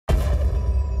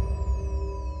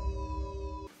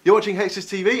You're watching Hexus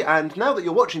TV, and now that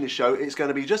you're watching this show, it's going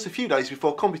to be just a few days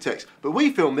before Computex. But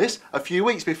we filmed this a few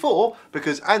weeks before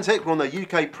because Antec were on their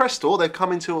UK press tour. They've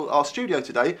come into our studio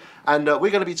today, and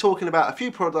we're going to be talking about a few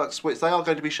products which they are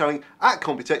going to be showing at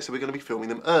Computex, so we're going to be filming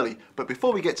them early. But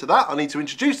before we get to that, I need to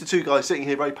introduce the two guys sitting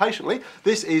here very patiently.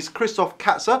 This is Christoph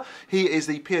Katzer. He is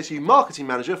the PSU marketing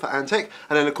manager for Antec,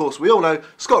 and then of course we all know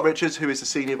Scott Richards, who is the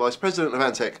senior vice president of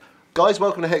Antec. Guys,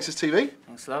 welcome to Hexus TV.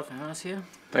 Thanks a lot for having us here.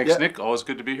 Thanks, Nick. Always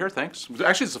good to be here. Thanks.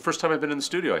 Actually, it's the first time I've been in the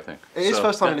studio, I think. It is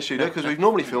first time in the studio because we've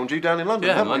normally filmed you down in London,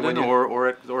 haven't we? London or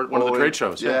at one of the trade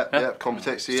shows. Yeah,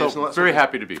 Computex. So very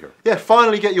happy to be here. Yeah,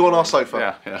 finally get you on our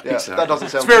sofa. Yeah, exactly. That doesn't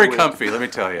sound. It's very weird. comfy, let me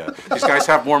tell you. These guys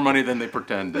have more money than they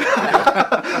pretend.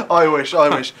 I wish.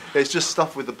 It's just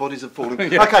stuff with the bodies of falling.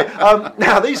 Okay,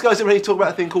 now these guys are ready to talk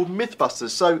about a thing called Mythbusters.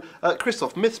 So,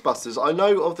 Christoph, Mythbusters. I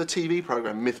know of the TV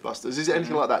program Mythbusters. Is it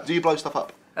anything like that? Do you blow stuff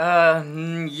up?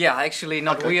 Yeah, actually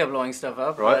not we are blowing stuff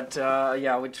up, right. but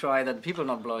yeah, we try that people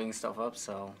not blowing stuff up,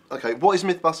 so... Okay, what is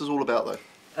Mythbusters all about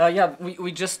though? Yeah,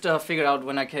 we just figured out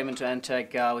when I came into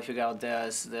Antec, we figured out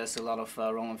there's a lot of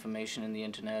wrong information in the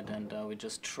internet, and we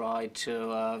just try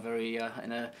to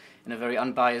in a very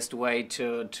unbiased way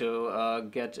to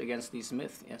get against these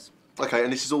myths. Yes. Okay,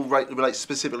 and this is all relates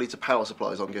specifically to power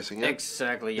supplies, I'm guessing, yeah?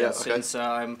 Exactly, yes, yeah, okay. Since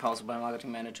I'm power supply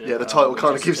marketing manager. Yeah, the title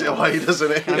kind of gives it away, doesn't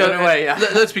it?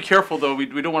 Let's be careful, though. We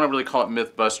don't want to really call it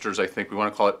Mythbusters, I think. We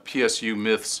want to call it PSU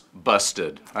Myths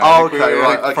Busted. Oh, okay,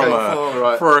 right,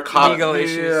 okay. For a legal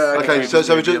issues. Yeah, okay,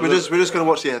 so we're just going to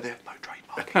watch, they have no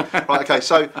trademark. Right, okay,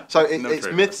 so it's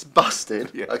Myths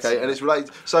Busted, yes. Okay, and it's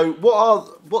related. So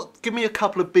give me a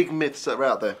couple of big myths that are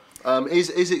out there.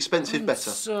 Is expensive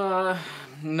better?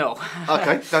 No.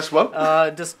 Okay, that's one.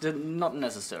 Just not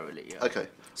necessarily. Yeah. Okay.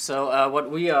 So what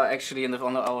we are actually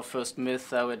on our first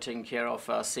myth, we're taking care of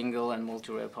single and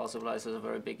multi-rail power supplies is a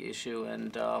very big issue,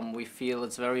 and we feel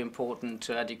it's very important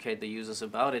to educate the users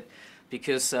about it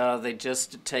because they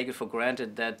just take it for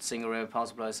granted that single rail power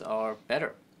supplies are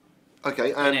better.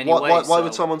 Okay, and why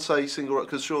would someone say single rail?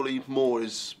 Because surely more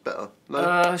is better.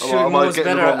 No, sure, more is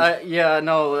better. Yeah,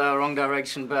 no, wrong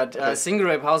direction. But single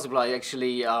rail power supply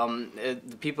actually,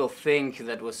 people think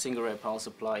that with single rail power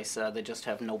supplies, they just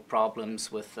have no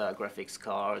problems with graphics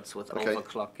cards, with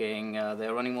overclocking.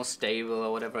 They're running more stable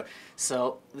or whatever.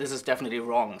 So this is definitely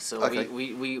wrong. So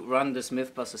we run this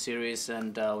Mythbuster series,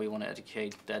 and we want to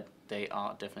educate that they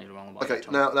are definitely wrong about that.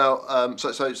 Now,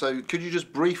 so could you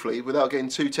just briefly, without getting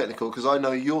too technical, because I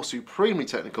know you're supremely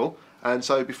technical, and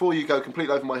so before you go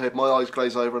completely over my head, my eyes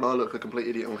glaze over and I look a complete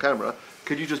idiot on camera,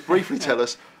 could you just briefly tell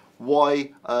us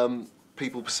why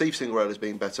people perceive single rail as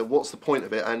being better, what's the point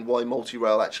of it, and why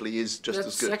multi-rail actually is just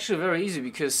as good? It's actually very easy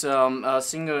because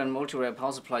single and multi-rail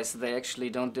power supplies, they actually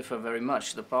don't differ very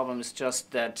much. The problem is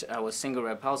just that with single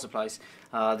rail power supplies,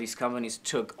 these companies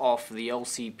took off the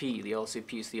OCP. The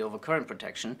OCP is the overcurrent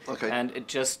protection, and it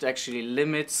just actually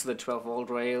limits the 12-volt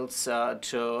rails to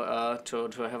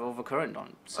have overcurrent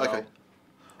on. So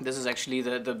this is actually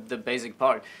the basic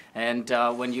part. And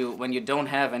when you don't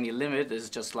have any limit, it's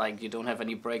just like you don't have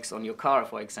any brakes on your car,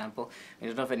 for example. You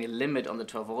don't have any limit on the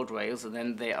 12-volt rails, and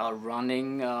then they are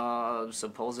running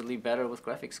supposedly better with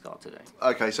graphics card today.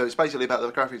 Okay, so it's basically about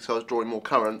the graphics cards drawing more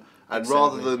current, and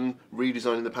rather than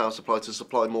redesigning the power supply to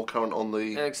supply more current on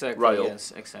the rail,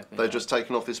 yes, exactly, they're just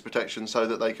taking off this protection so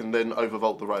that they can then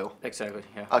overvolt the rail. Exactly,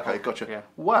 yeah. Okay, gotcha. Yeah.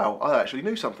 Wow, I actually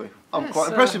knew something. I'm quite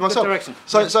impressed with myself.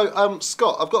 So,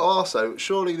 Scott, I've got to ask though,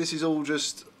 surely this is all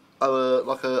just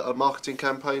like a marketing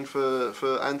campaign for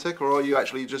Antec, or are you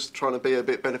actually just trying to be a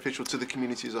bit beneficial to the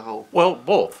community as a whole? Well,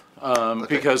 both.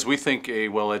 Because we think a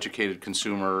well-educated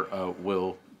consumer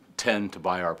will tend to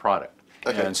buy our product.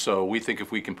 And so we think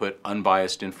if we can put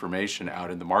unbiased information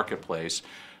out in the marketplace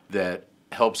that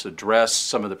helps address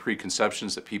some of the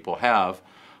preconceptions that people have,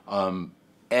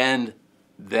 and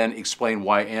then explain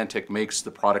why Antec makes the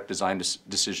product design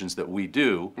decisions that we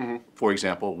do. For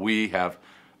example, we have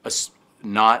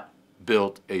not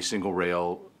built a single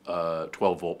rail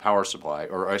 12-volt power supply,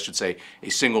 or I should say a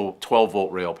single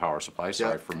 12-volt rail power supply,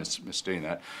 sorry for misstating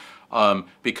that,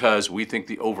 because we think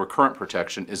the overcurrent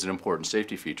protection is an important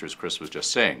safety feature, as Chris was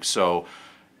just saying. So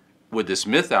with this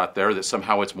myth out there that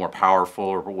somehow it's more powerful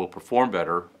or will perform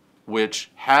better,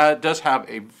 which does have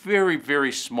a very,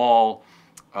 very small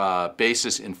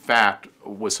basis in fact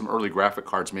with some early graphic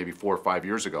cards maybe 4 or 5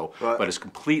 years ago, but it's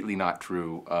completely not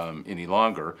true any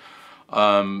longer,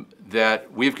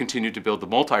 that we've continued to build the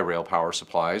multi-rail power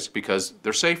supplies because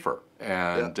they're safer,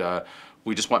 and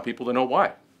we just want people to know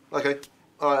why. Okay.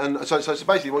 All right, and so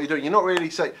basically what you're doing, you're not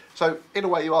really saying, so in a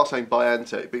way you are saying buy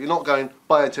Antec, but you're not going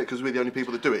buy Antec because we're the only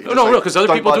people that do it. No, because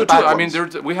other people do it too. I mean,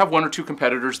 ones. we have one or two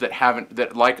competitors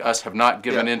that like us have not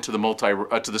given in to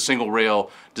the to the single rail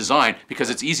design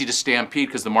because it's easy to stampede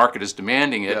because the market is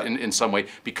demanding it in some way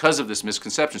because of this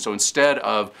misconception. So instead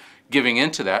of giving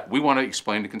into that, we want to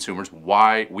explain to consumers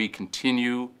why we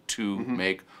continue to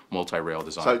make multi-rail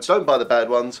designs. So don't buy the bad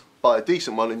ones, buy a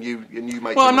decent one, and you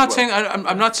make. Well, them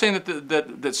I'm not saying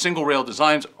that single rail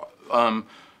designs,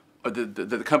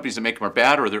 the companies that make them are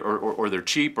bad or they're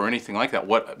cheap or anything like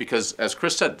that. Because as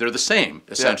Chris said, they're the same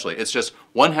essentially. It's just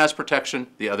one has protection,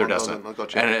 the other doesn't. I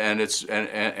got you.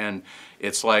 And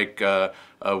it's like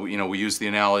we use the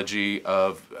analogy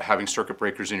of having circuit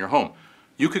breakers in your home.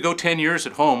 You could go 10 years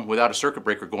at home without a circuit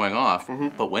breaker going off,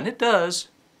 but when it does,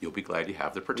 you'll be glad you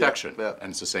have the protection.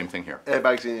 And it's the same thing here.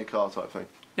 Airbags in your car type thing.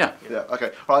 Yeah. Yeah.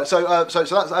 Okay. All right. So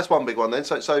that's one big one then.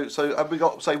 So have we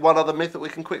got say one other myth that we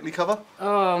can quickly cover?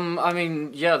 I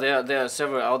mean, yeah, there are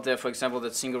several out there. For example,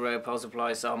 that single rail power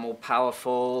supplies are more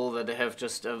powerful. That they have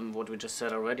just what we just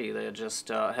said already. They're just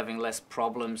having less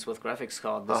problems with graphics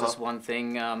card. This is one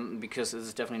thing because this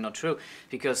is definitely not true.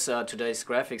 Because today's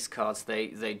graphics cards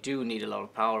they do need a lot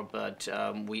of power, but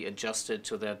we adjusted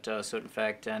to that certain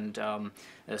fact and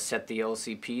set the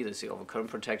LCP, the overcurrent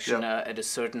protection, at a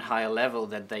certain higher level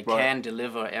that they can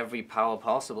deliver every power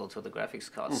possible to the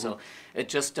graphics card. So it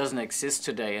just doesn't exist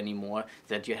today anymore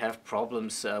that you have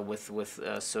problems with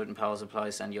certain power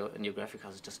supplies and your graphic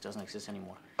cards. It just doesn't exist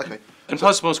anymore. Okay. And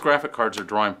plus, most graphic cards are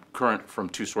drawing current from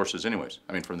two sources, anyways.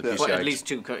 I mean, from the PCI. Well, at least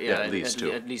two. At least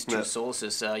two. At least two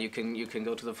sources. You can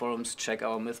go to the forums, check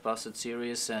our Mythbusted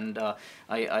series, and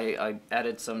I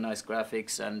added some nice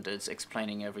graphics, and it's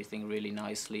explaining everything really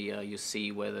nicely. You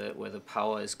see where the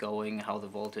power is going, how the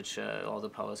voltage, all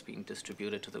the power is being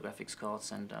distributed to the graphics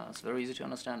cards, and it's very easy to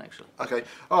understand actually. Okay.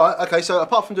 All right. Okay. So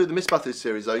apart from doing the Mythbusted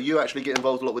series, though, you actually get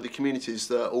involved a lot with the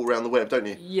communities all around the web, don't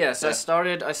you? Yes, I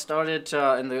started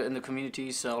in the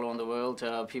communities all around the world.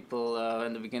 People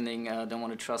in the beginning don't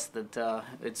want to trust that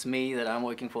it's me, that I'm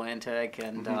working for Antec,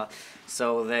 and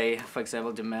so they, for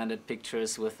example, demanded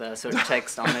pictures with certain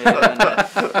text on it,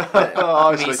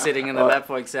 and me sitting in the lab,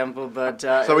 for example. But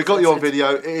so we got you on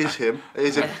video. It is him. It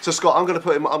is him. So Scott, I'm going to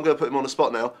put him on the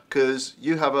spot now because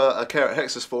you have a care at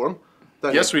Hexus forum.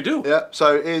 Yes, we do. Yeah.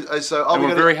 So and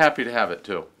we're very happy to have it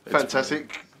too.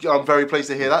 Fantastic. I'm very pleased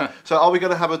to hear that. So are we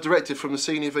going to have a directive from the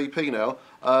senior VP now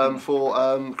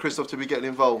for Christoph to be getting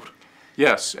involved?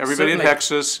 Yes, everybody Certainly. at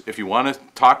Hexus, if you want to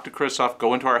talk to Christoph,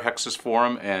 go into our Hexus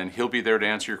forum and he'll be there to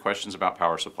answer your questions about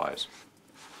power supplies.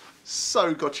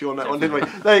 So got you on that one, didn't we?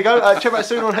 There you go. Check out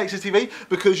soon on Hexus TV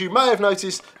because you may have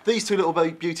noticed these two little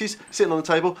beauties sitting on the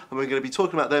table and we're going to be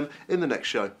talking about them in the next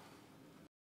show.